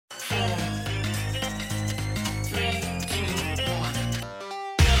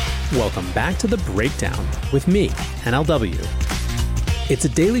Welcome back to The Breakdown with me, NLW. It's a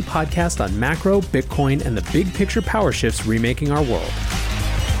daily podcast on macro, Bitcoin, and the big picture power shifts remaking our world.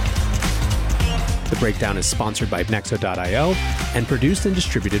 The Breakdown is sponsored by Nexo.io and produced and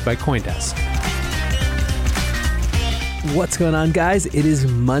distributed by CoinDesk. What's going on, guys? It is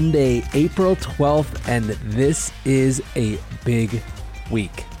Monday, April 12th, and this is a big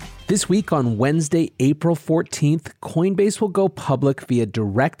week. This week on Wednesday, April 14th, Coinbase will go public via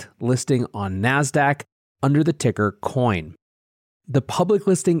direct listing on NASDAQ under the ticker COIN. The public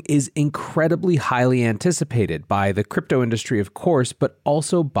listing is incredibly highly anticipated by the crypto industry, of course, but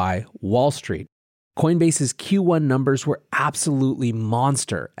also by Wall Street. Coinbase's Q1 numbers were absolutely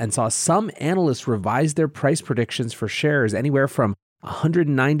monster and saw some analysts revise their price predictions for shares anywhere from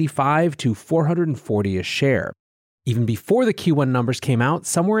 $195 to $440 a share. Even before the Q1 numbers came out,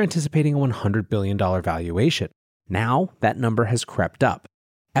 some were anticipating a $100 billion valuation. Now, that number has crept up.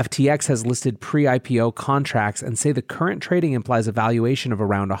 FTX has listed pre-IPO contracts and say the current trading implies a valuation of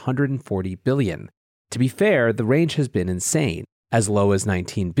around $140 billion. To be fair, the range has been insane, as low as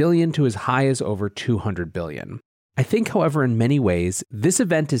 $19 billion to as high as over $200 billion. I think, however, in many ways, this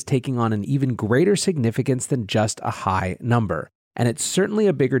event is taking on an even greater significance than just a high number, and it's certainly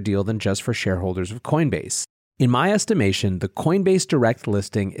a bigger deal than just for shareholders of Coinbase. In my estimation, the Coinbase direct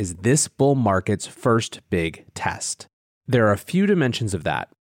listing is this bull market's first big test. There are a few dimensions of that.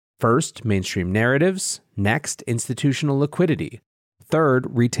 First, mainstream narratives. Next, institutional liquidity. Third,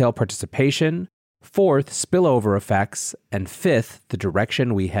 retail participation. Fourth, spillover effects. And fifth, the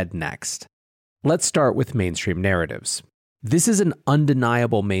direction we head next. Let's start with mainstream narratives. This is an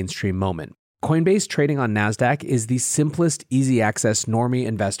undeniable mainstream moment. Coinbase trading on NASDAQ is the simplest, easy access normie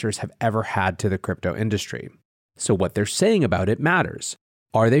investors have ever had to the crypto industry. So what they're saying about it matters.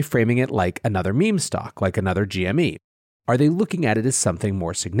 Are they framing it like another meme stock, like another GME? Are they looking at it as something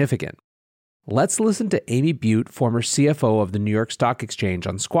more significant? Let's listen to Amy Butte, former CFO of the New York Stock Exchange,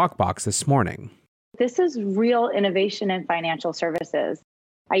 on Squawk Box this morning. This is real innovation in financial services.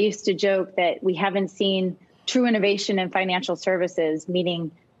 I used to joke that we haven't seen true innovation in financial services, meaning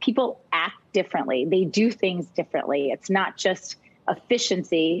people act differently. They do things differently. It's not just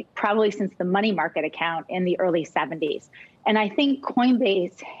efficiency, probably since the money market account in the early 70s. And I think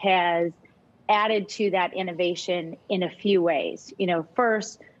Coinbase has added to that innovation in a few ways.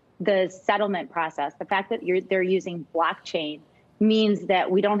 First, the settlement process, the fact that they're using blockchain means that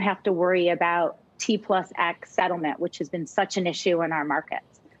we don't have to worry about T+X settlement, which has been such an issue in our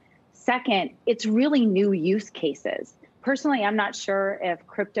markets. Second, it's really new use cases. Personally, I'm not sure if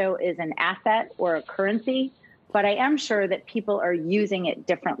crypto is an asset or a currency, but I am sure that people are using it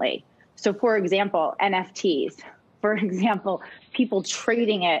differently. So for example, NFTs, for example, people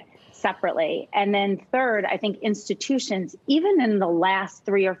trading it separately. And then third, I think institutions, even in the last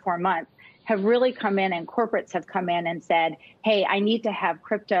 3 or 4 months, have really come in, and corporates have come in and said, hey, I need to have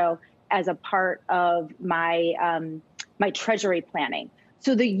crypto as a part of my my treasury planning.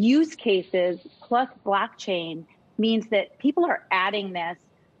 So the use cases plus blockchain means that people are adding this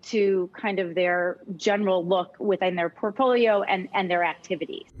to kind of their general look within their portfolio and their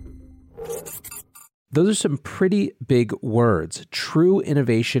activities. Those are some pretty big words. True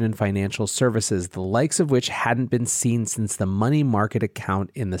innovation in financial services, the likes of which hadn't been seen since the money market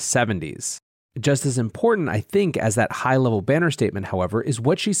account in the 70s. Just as important, I think, as that high-level banner statement, however, is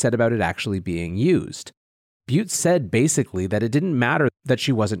what she said about it actually being used. Butte said basically that it didn't matter that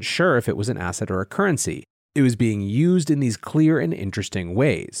she wasn't sure if it was an asset or a currency. It was being used in these clear and interesting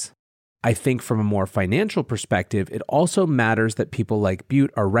ways. I think from a more financial perspective, it also matters that people like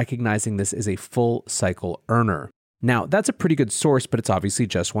Butte are recognizing this as a full cycle earner. Now, that's a pretty good source, but it's obviously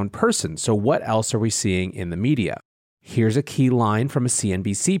just one person. So what else are we seeing in the media? Here's a key line from a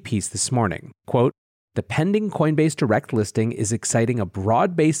CNBC piece this morning. Quote, "The pending Coinbase direct listing is exciting a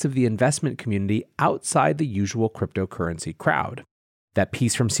broad base of the investment community outside the usual cryptocurrency crowd." That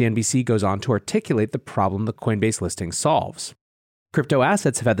piece from CNBC goes on to articulate the problem the Coinbase listing solves. Crypto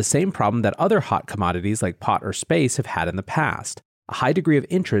assets have had the same problem that other hot commodities like pot or space have had in the past, a high degree of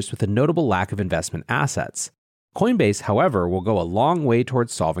interest with a notable lack of investment assets. Coinbase, however, will go a long way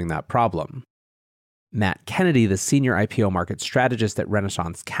towards solving that problem. Matt Kennedy, the senior IPO market strategist at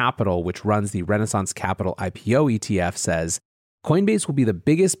Renaissance Capital, which runs the Renaissance Capital IPO ETF, says, Coinbase will be the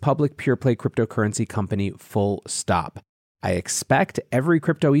biggest public pure-play cryptocurrency company, full stop. I expect every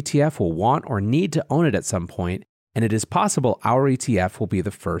crypto ETF will want or need to own it at some point, and it is possible our ETF will be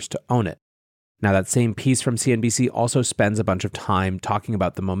the first to own it. Now, that same piece from CNBC also spends a bunch of time talking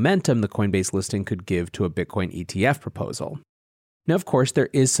about the momentum the Coinbase listing could give to a Bitcoin ETF proposal. Now, of course, there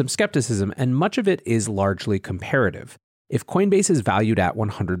is some skepticism, and much of it is largely comparative. If Coinbase is valued at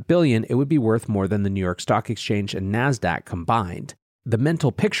 $100 billion, it would be worth more than the New York Stock Exchange and NASDAQ combined. The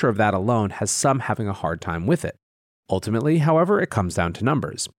mental picture of that alone has some having a hard time with it. Ultimately, however, it comes down to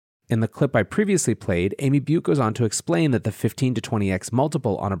numbers. In the clip I previously played, Amy Butte goes on to explain that the 15 to 20x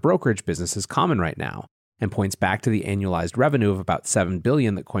multiple on a brokerage business is common right now, and points back to the annualized revenue of about $7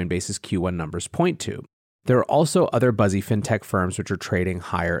 billion that Coinbase's Q1 numbers point to. There are also other buzzy fintech firms which are trading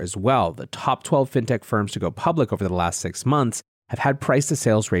higher as well. The top 12 fintech firms to go public over the last 6 months have had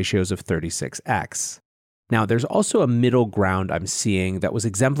price-to-sales ratios of 36x. Now, there's also a middle ground I'm seeing that was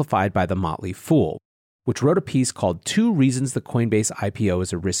exemplified by The Motley Fool, which wrote a piece called 2 Reasons the Coinbase IPO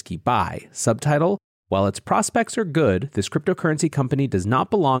is a Risky Buy. Subtitle, While its prospects are good, this cryptocurrency company does not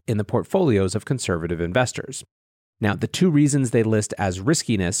belong in the portfolios of conservative investors. Now, the 2 reasons they list as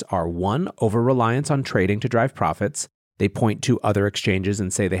riskiness are 1, over-reliance on trading to drive profits. They point to other exchanges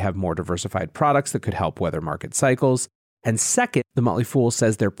and say they have more diversified products that could help weather market cycles. And second, The Motley Fool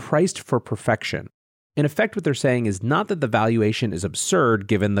says they're priced for perfection. In effect, what they're saying is not that the valuation is absurd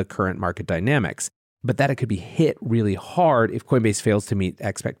given the current market dynamics, but that it could be hit really hard if Coinbase fails to meet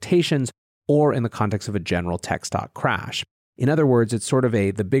expectations or in the context of a general tech stock crash. In other words, it's sort of a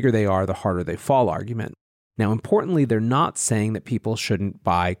the bigger they are, the harder they fall argument. Now, importantly, they're not saying that people shouldn't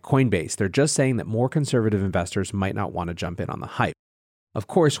buy Coinbase. They're just saying that more conservative investors might not want to jump in on the hype. Of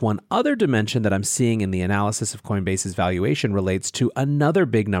course, one other dimension that I'm seeing in the analysis of Coinbase's valuation relates to another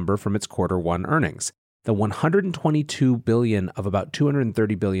big number from its Q1 earnings, the $122 billion of about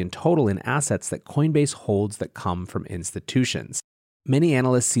 $230 billion total in assets that Coinbase holds that come from institutions. Many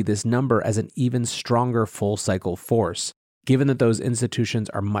analysts see this number as an even stronger full-cycle force, given that those institutions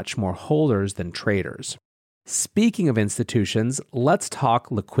are much more holders than traders. Speaking of institutions, let's talk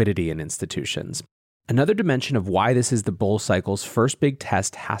liquidity in institutions. Another dimension of why this is the bull cycle's first big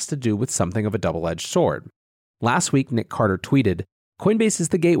test has to do with something of a double-edged sword. Last week, Nick Carter tweeted, Coinbase is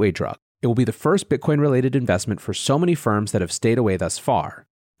the gateway drug. It will be the first Bitcoin-related investment for so many firms that have stayed away thus far.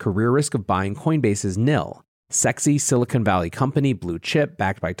 Career risk of buying Coinbase is nil. Sexy Silicon Valley company, blue chip,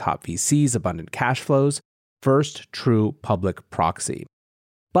 backed by top VCs, abundant cash flows. First true public proxy.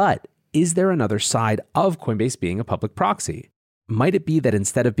 But is there another side of Coinbase being a public proxy? Might it be that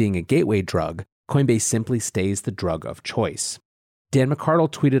instead of being a gateway drug, Coinbase simply stays the drug of choice? Dan McArdle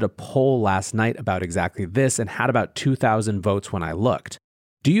tweeted a poll last night about exactly this and had about 2,000 votes when I looked.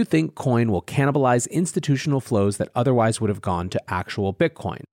 Do you think Coin will cannibalize institutional flows that otherwise would have gone to actual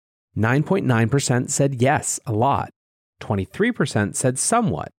Bitcoin? 9.9% said yes, a lot. 23% said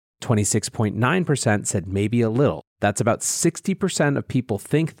somewhat. 26.9% said maybe a little. That's about 60% of people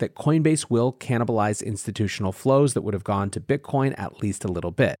think that Coinbase will cannibalize institutional flows that would have gone to Bitcoin at least a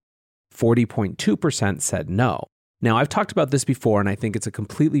little bit. 40.2% said no. Now, I've talked about this before, and I think it's a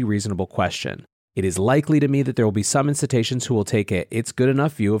completely reasonable question. It is likely to me that there will be some institutions who will take a it's good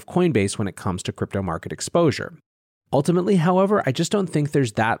enough view of Coinbase when it comes to crypto market exposure. Ultimately, however, I just don't think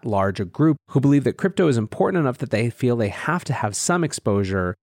there's that large a group who believe that crypto is important enough that they feel they have to have some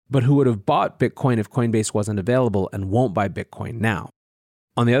exposure, but who would have bought Bitcoin if Coinbase wasn't available and won't buy Bitcoin now.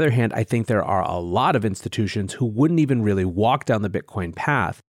 On the other hand, I think there are a lot of institutions who wouldn't even really walk down the Bitcoin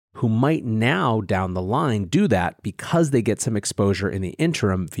path, who might now down the line do that because they get some exposure in the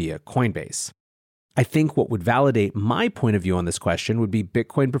interim via Coinbase. I think what would validate my point of view on this question would be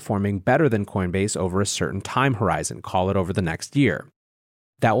Bitcoin performing better than Coinbase over a certain time horizon, call it over the next year.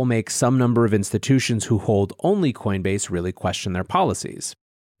 That will make some number of institutions who hold only Coinbase really question their policies.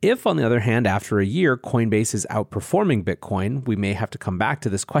 If, on the other hand, after a year, Coinbase is outperforming Bitcoin, we may have to come back to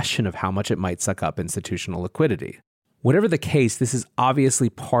this question of how much it might suck up institutional liquidity. Whatever the case, this is obviously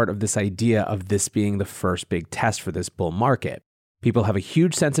part of this idea of this being the first big test for this bull market. People have a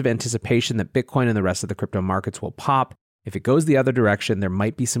huge sense of anticipation that Bitcoin and the rest of the crypto markets will pop. If it goes the other direction, there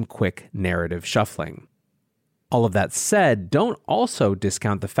might be some quick narrative shuffling. All of that said, don't also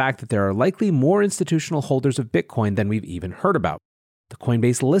discount the fact that there are likely more institutional holders of Bitcoin than we've even heard about. The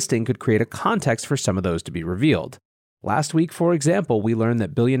Coinbase listing could create a context for some of those to be revealed. Last week, for example, we learned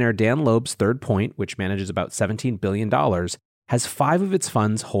that billionaire Dan Loeb's Third Point, which manages about $17 billion, has 5 of its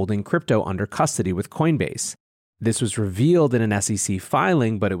funds holding crypto under custody with Coinbase. This was revealed in an SEC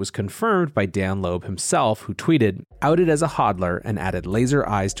filing, but it was confirmed by Dan Loeb himself, who tweeted, outed as a hodler and added laser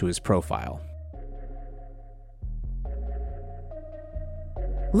eyes to his profile.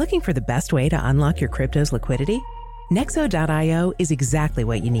 Looking for the best way to unlock your crypto's liquidity? Nexo.io is exactly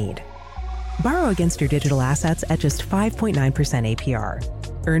what you need. Borrow against your digital assets at just 5.9%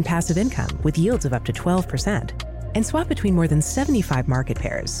 APR. Earn passive income with yields of up to 12%. And swap between more than 75 market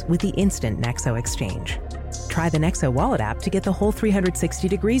pairs with the instant Nexo exchange. Try the Nexo Wallet app to get the whole 360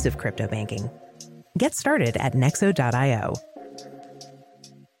 degrees of crypto banking. Get started at Nexo.io.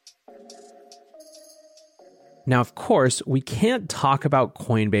 Now, of course, we can't talk about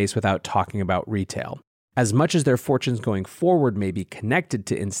Coinbase without talking about retail. As much as their fortunes going forward may be connected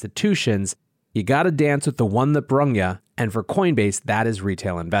to institutions, you gotta dance with the one that brung ya, and for Coinbase, that is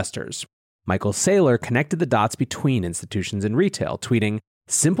retail investors. Michael Saylor connected the dots between institutions and retail, tweeting,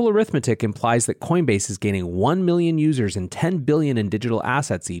 "Simple arithmetic implies that Coinbase is gaining 1 million users and 10 billion in digital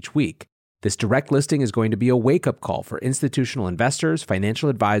assets each week. This direct listing is going to be a wake-up call for institutional investors, financial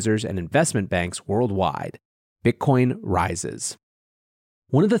advisors, and investment banks worldwide. Bitcoin rises."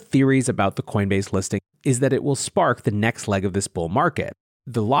 One of the theories about the Coinbase listing is that it will spark the next leg of this bull market.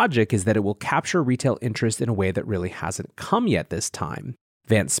 The logic is that it will capture retail interest in a way that really hasn't come yet this time.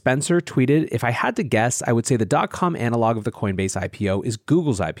 Vance Spencer tweeted, "If I had to guess, I would say the .com analog of the Coinbase IPO is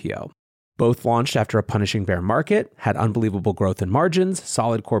Google's IPO. Both launched after a punishing bear market, had unbelievable growth in margins,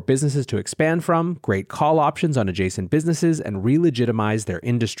 solid core businesses to expand from, great call options on adjacent businesses, and re-legitimized their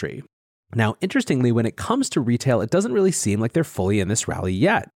industry." Now, interestingly, when it comes to retail, it doesn't really seem like they're fully in this rally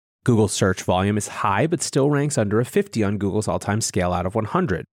yet. Google's search volume is high, but still ranks under a 50 on Google's all-time scale out of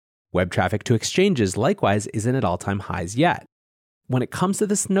 100. Web traffic to exchanges, likewise, isn't at all-time highs yet. When it comes to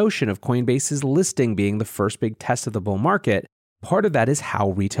this notion of Coinbase's listing being the first big test of the bull market, part of that is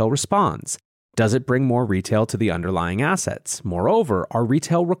how retail responds. Does it bring more retail to the underlying assets? Moreover, are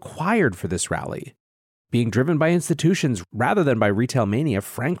retail required for this rally? Being driven by institutions rather than by retail mania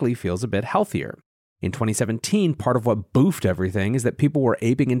frankly feels a bit healthier. In 2017, part of what boofed everything is that people were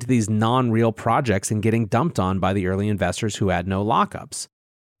aping into these non-real projects and getting dumped on by the early investors who had no lockups.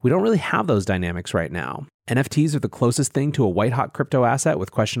 We don't really have those dynamics right now. NFTs are the closest thing to a white-hot crypto asset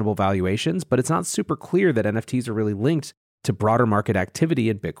with questionable valuations, but it's not super clear that NFTs are really linked to broader market activity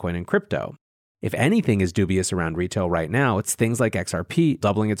in Bitcoin and crypto. If anything is dubious around retail right now, it's things like XRP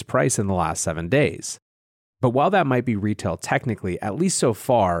doubling its price in the last 7 days. But while that might be retail technically, at least so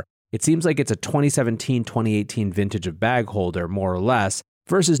far, it seems like it's a 2017-2018 vintage of bag holder, more or less,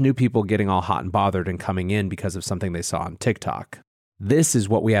 versus new people getting all hot and bothered and coming in because of something they saw on TikTok. This is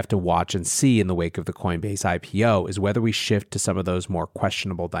what we have to watch and see in the wake of the Coinbase IPO, is whether we shift to some of those more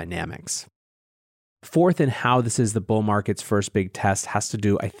questionable dynamics. Fourth, in how this is the bull market's first big test has to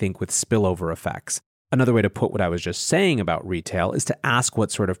do, I think, with spillover effects. Another way to put what I was just saying about retail is to ask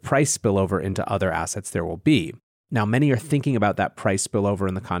what sort of price spillover into other assets there will be. Now, many are thinking about that price spillover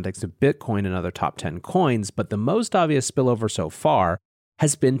in the context of Bitcoin and other top 10 coins, but the most obvious spillover so far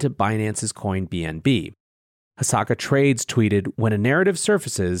has been to Binance's coin BNB. Hasaka Trades tweeted, "When a narrative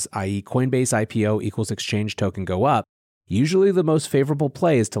surfaces, i.e. Coinbase IPO equals exchange token go up, usually the most favorable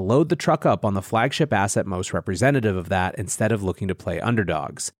play is to load the truck up on the flagship asset most representative of that instead of looking to play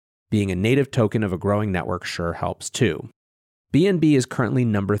underdogs. Being a native token of a growing network sure helps too." BNB is currently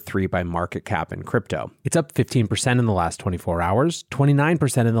number 3 by market cap in crypto. It's up 15% in the last 24 hours,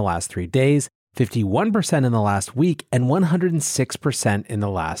 29% in the last 3 days, 51% in the last week, and 106% in the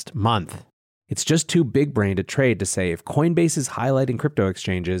last month. It's just too big-brained a trade to say if Coinbase is highlighting crypto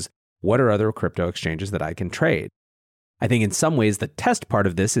exchanges, what are other crypto exchanges that I can trade? I think in some ways the test part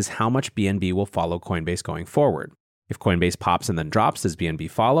of this is how much BNB will follow Coinbase going forward. If Coinbase pops and then drops, does BNB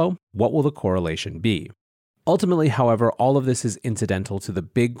follow? What will the correlation be? Ultimately, however, all of this is incidental to the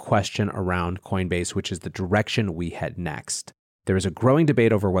big question around Coinbase, which is the direction we head next. There is a growing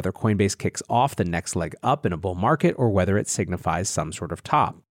debate over whether Coinbase kicks off the next leg up in a bull market or whether it signifies some sort of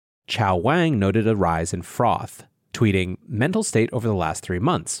top. Chao Wang noted a rise in froth, tweeting, "Mental state over the last 3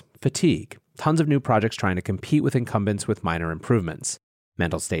 months. Fatigue. Tons of new projects trying to compete with incumbents with minor improvements.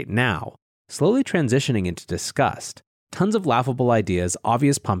 Mental state now. Slowly transitioning into disgust. Tons of laughable ideas,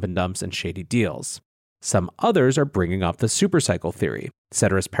 obvious pump and dumps, and shady deals. Some others are bringing up the supercycle theory.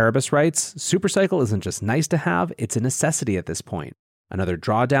 Ceteris Paribus writes, supercycle isn't just nice to have, it's a necessity at this point. Another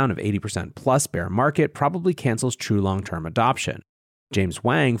drawdown of 80% plus bear market probably cancels true long-term adoption." James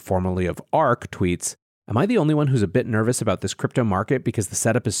Wang, formerly of ARK, tweets, "Am I the only one who's a bit nervous about this crypto market because the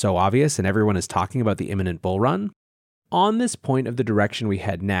setup is so obvious and everyone is talking about the imminent bull run?" On this point of the direction we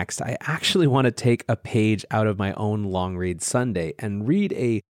head next, I actually want to take a page out of my own long read Sunday and read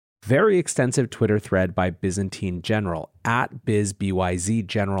a very extensive Twitter thread by Byzantine General, at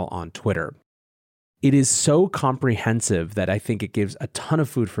BizBYZGeneral on Twitter. It is so comprehensive that I think it gives a ton of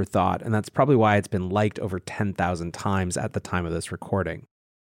food for thought, and that's probably why it's been liked over 10,000 times at the time of this recording.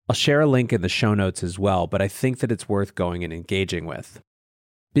 I'll share a link in the show notes as well, but I think that it's worth going and engaging with.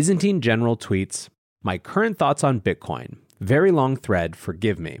 Byzantine General tweets, "My current thoughts on Bitcoin. Very long thread,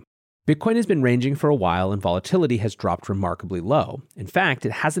 forgive me. Bitcoin has been ranging for a while and volatility has dropped remarkably low. In fact,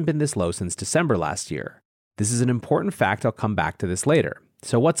 it hasn't been this low since December last year. This is an important fact, I'll come back to this later.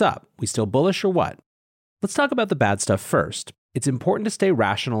 So what's up? We still bullish or what? Let's talk about the bad stuff first. It's important to stay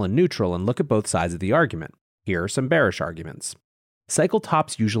rational and neutral and look at both sides of the argument. Here are some bearish arguments. Cycle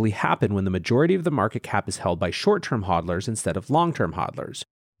tops usually happen when the majority of the market cap is held by short-term hodlers instead of long-term hodlers.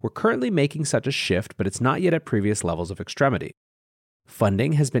 We're currently making such a shift, but it's not yet at previous levels of extremity.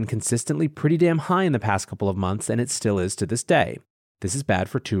 Funding has been consistently pretty damn high in the past couple of months, and it still is to this day. This is bad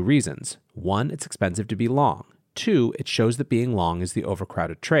for two reasons. One, it's expensive to be long. Two, it shows that being long is the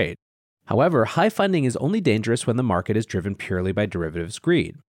overcrowded trade. However, high funding is only dangerous when the market is driven purely by derivatives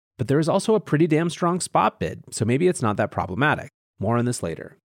greed. But there is also a pretty damn strong spot bid, so maybe it's not that problematic. More on this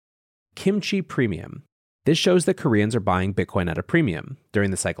later. Kimchi premium. This shows that Koreans are buying Bitcoin at a premium.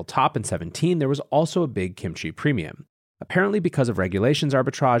 During the cycle top in 17, there was also a big kimchi premium. Apparently, because of regulations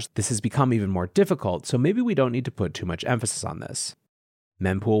arbitrage, this has become even more difficult, so maybe we don't need to put too much emphasis on this.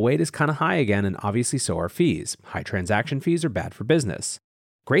 Mempool weight is kind of high again, and obviously so are fees. High transaction fees are bad for business.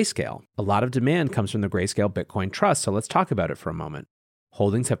 Grayscale. A lot of demand comes from the Grayscale Bitcoin Trust, so let's talk about it for a moment.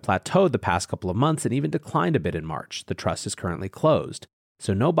 Holdings have plateaued the past couple of months and even declined a bit in March. The trust is currently closed,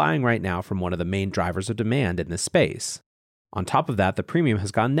 so no buying right now from one of the main drivers of demand in this space. On top of that, the premium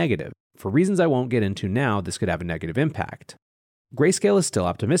has gone negative. For reasons I won't get into now, this could have a negative impact. Grayscale is still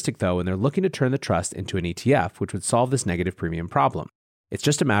optimistic though, and they're looking to turn the trust into an ETF, which would solve this negative premium problem. It's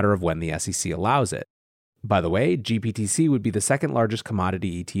just a matter of when the SEC allows it. By the way, GPTC would be the second largest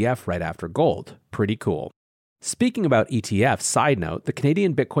commodity ETF right after gold. Pretty cool. Speaking about ETFs, side note, the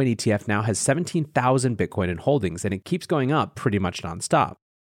Canadian Bitcoin ETF now has 17,000 Bitcoin in holdings, and it keeps going up pretty much nonstop.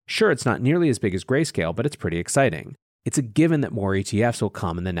 Sure, it's not nearly as big as Grayscale, but it's pretty exciting. It's a given that more ETFs will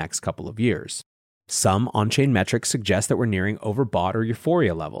come in the next couple of years. Some on-chain metrics suggest that we're nearing overbought or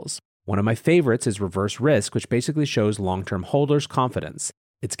euphoria levels. One of my favorites is reverse risk, which basically shows long-term holders' confidence.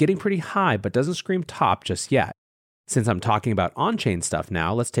 It's getting pretty high, but doesn't scream top just yet. Since I'm talking about on-chain stuff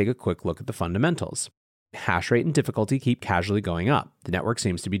now, let's take a quick look at the fundamentals. Hash rate and difficulty keep casually going up. The network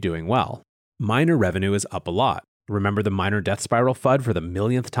seems to be doing well. Miner revenue is up a lot. Remember the miner death spiral FUD for the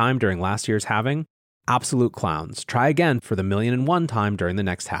millionth time during last year's halving? Absolute clowns. Try again for the 1,000,001 time during the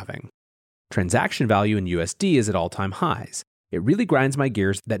next halving. Transaction value in USD is at all-time highs. It really grinds my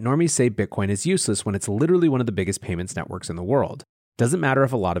gears that normies say Bitcoin is useless when it's literally one of the biggest payments networks in the world. Doesn't matter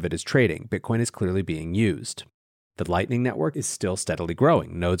if a lot of it is trading, Bitcoin is clearly being used. The Lightning Network is still steadily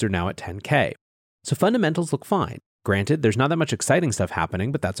growing. Nodes are now at 10K. So fundamentals look fine. Granted, there's not that much exciting stuff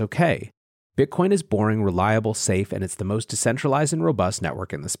happening, but that's okay. Bitcoin is boring, reliable, safe, and it's the most decentralized and robust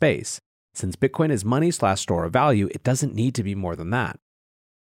network in the space. Since Bitcoin is money/store of value, it doesn't need to be more than that.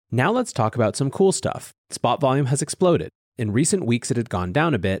 Now let's talk about some cool stuff. Spot volume has exploded. In recent weeks, it had gone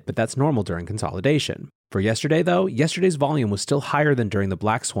down a bit, but that's normal during consolidation. For yesterday, though, yesterday's volume was still higher than during the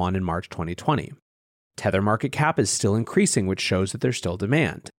Black Swan in March 2020. Tether market cap is still increasing, which shows that there's still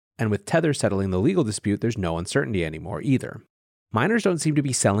demand. And with Tether settling the legal dispute, there's no uncertainty anymore either. Miners don't seem to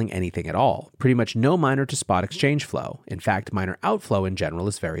be selling anything at all. Pretty much no miner to spot exchange flow. In fact, miner outflow in general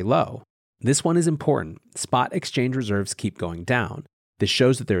is very low. This one is important. Spot exchange reserves keep going down. This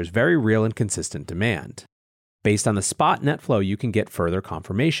shows that there is very real and consistent demand. Based on the spot net flow, you can get further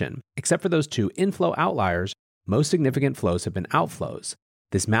confirmation. Except for those two inflow outliers, most significant flows have been outflows.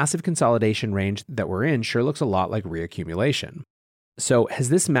 This massive consolidation range that we're in sure looks a lot like reaccumulation. So has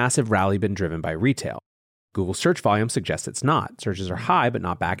this massive rally been driven by retail? Google search volume suggests it's not. Searches are high, but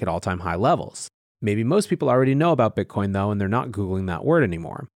not back at all-time high levels. Maybe most people already know about Bitcoin though, and they're not Googling that word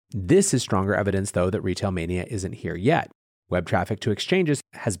anymore. This is stronger evidence though that retail mania isn't here yet. Web traffic to exchanges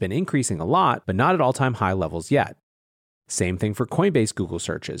has been increasing a lot, but not at all-time high levels yet. Same thing for Coinbase Google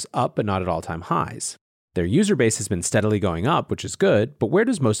searches, up but not at all-time highs. Their user base has been steadily going up, which is good, but where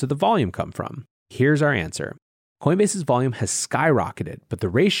does most of the volume come from? Here's our answer. Coinbase's volume has skyrocketed, but the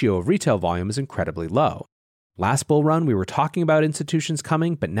ratio of retail volume is incredibly low. Last bull run, we were talking about institutions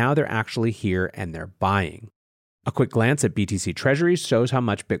coming, but now they're actually here and they're buying. A quick glance at BTC treasuries shows how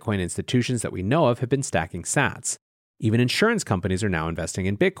much Bitcoin institutions that we know of have been stacking sats. Even insurance companies are now investing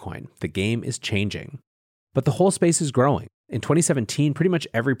in Bitcoin. The game is changing. But the whole space is growing. In 2017, pretty much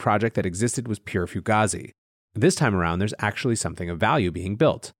every project that existed was pure fugazi. This time around, there's actually something of value being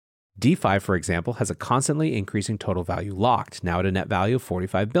built. DeFi, for example, has a constantly increasing total value locked, now at a net value of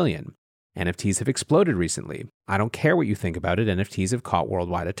 $45 billion. NFTs have exploded recently. I don't care what you think about it, NFTs have caught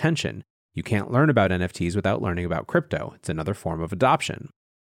worldwide attention. You can't learn about NFTs without learning about crypto. It's another form of adoption.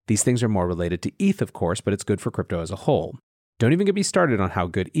 These things are more related to ETH, of course, but it's good for crypto as a whole. Don't even get me started on how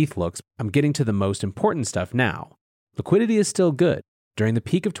good ETH looks. I'm getting to the most important stuff now. Liquidity is still good. During the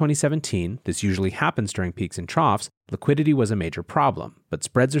peak of 2017, this usually happens during peaks and troughs, liquidity was a major problem, but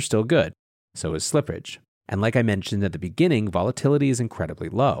spreads are still good. So is slippage. And like I mentioned at the beginning, volatility is incredibly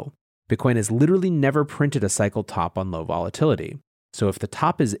low. Bitcoin has literally never printed a cycle top on low volatility. So if the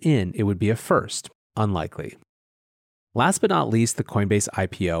top is in, it would be a first. Unlikely. Last but not least, the Coinbase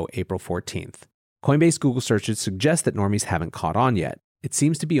IPO April 14th. Coinbase Google searches suggest that normies haven't caught on yet. It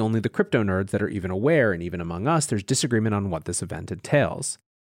seems to be only the crypto nerds that are even aware, and even among us, there's disagreement on what this event entails.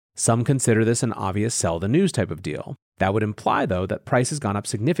 Some consider this an obvious sell the news type of deal. That would imply, though, that price has gone up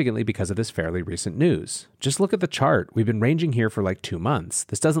significantly because of this fairly recent news. Just look at the chart. We've been ranging here for like 2 months.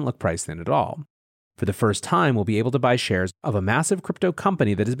 This doesn't look priced in at all. For the first time, we'll be able to buy shares of a massive crypto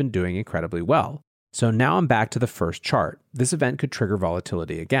company that has been doing incredibly well. So now I'm back to the first chart. This event could trigger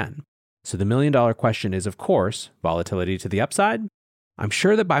volatility again. So the million-dollar question is, of course, volatility to the upside? I'm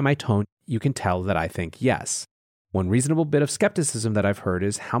sure that by my tone, you can tell that I think yes. One reasonable bit of skepticism that I've heard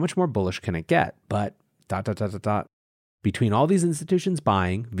is how much more bullish can it get? But ... Between all these institutions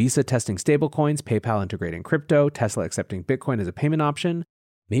buying, Visa testing stablecoins, PayPal integrating crypto, Tesla accepting Bitcoin as a payment option,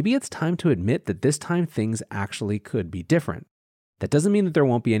 maybe it's time to admit that this time things actually could be different. That doesn't mean that there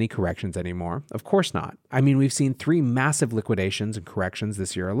won't be any corrections anymore. Of course not. I mean, we've seen 3 massive liquidations and corrections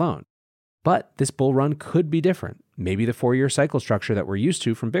this year alone. But this bull run could be different. Maybe the 4-year cycle structure that we're used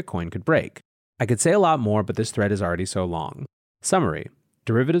to from Bitcoin could break. I could say a lot more, but this thread is already so long. Summary.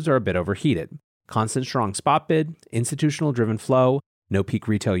 Derivatives are a bit overheated. Constant strong spot bid, institutional-driven flow, no peak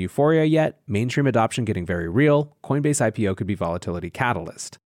retail euphoria yet, mainstream adoption getting very real, Coinbase IPO could be volatility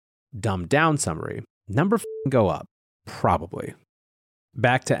catalyst. Dumbed down summary. Number go up. Probably.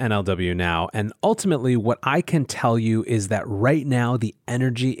 Back to NLW now, and ultimately what I can tell you is that right now the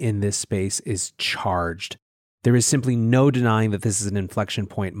energy in this space is charged. There is simply no denying that this is an inflection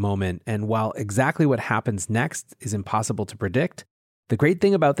point moment, and while exactly what happens next is impossible to predict, the great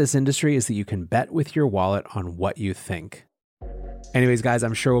thing about this industry is that you can bet with your wallet on what you think. Anyways, guys,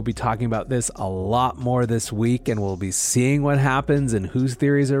 I'm sure we'll be talking about this a lot more this week, and we'll be seeing what happens and whose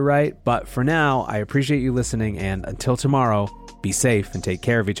theories are right. But for now, I appreciate you listening, and until tomorrow, be safe and take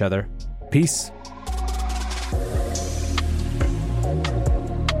care of each other. Peace.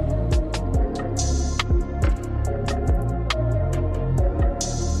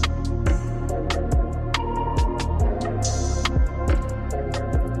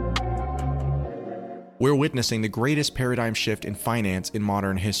 We're witnessing the greatest paradigm shift in finance in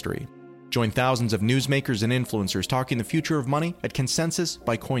modern history. Join thousands of newsmakers and influencers talking the future of money at Consensus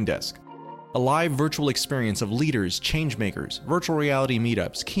by CoinDesk. A live virtual experience of leaders, changemakers, virtual reality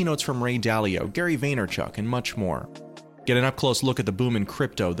meetups, keynotes from Ray Dalio, Gary Vaynerchuk, and much more. Get an up-close look at the boom in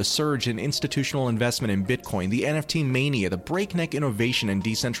crypto, the surge in institutional investment in Bitcoin, the NFT mania, the breakneck innovation in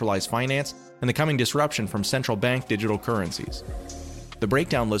decentralized finance, and the coming disruption from central bank digital currencies. The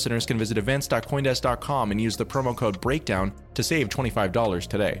Breakdown listeners can visit events.coindesk.com and use the promo code BREAKDOWN to save $25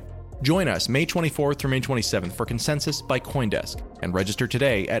 today. Join us May 24th through May 27th for Consensus by CoinDesk, and register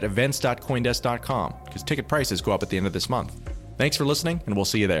today at events.coindesk.com because ticket prices go up at the end of this month. Thanks for listening, and we'll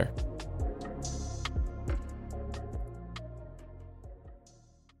see you there.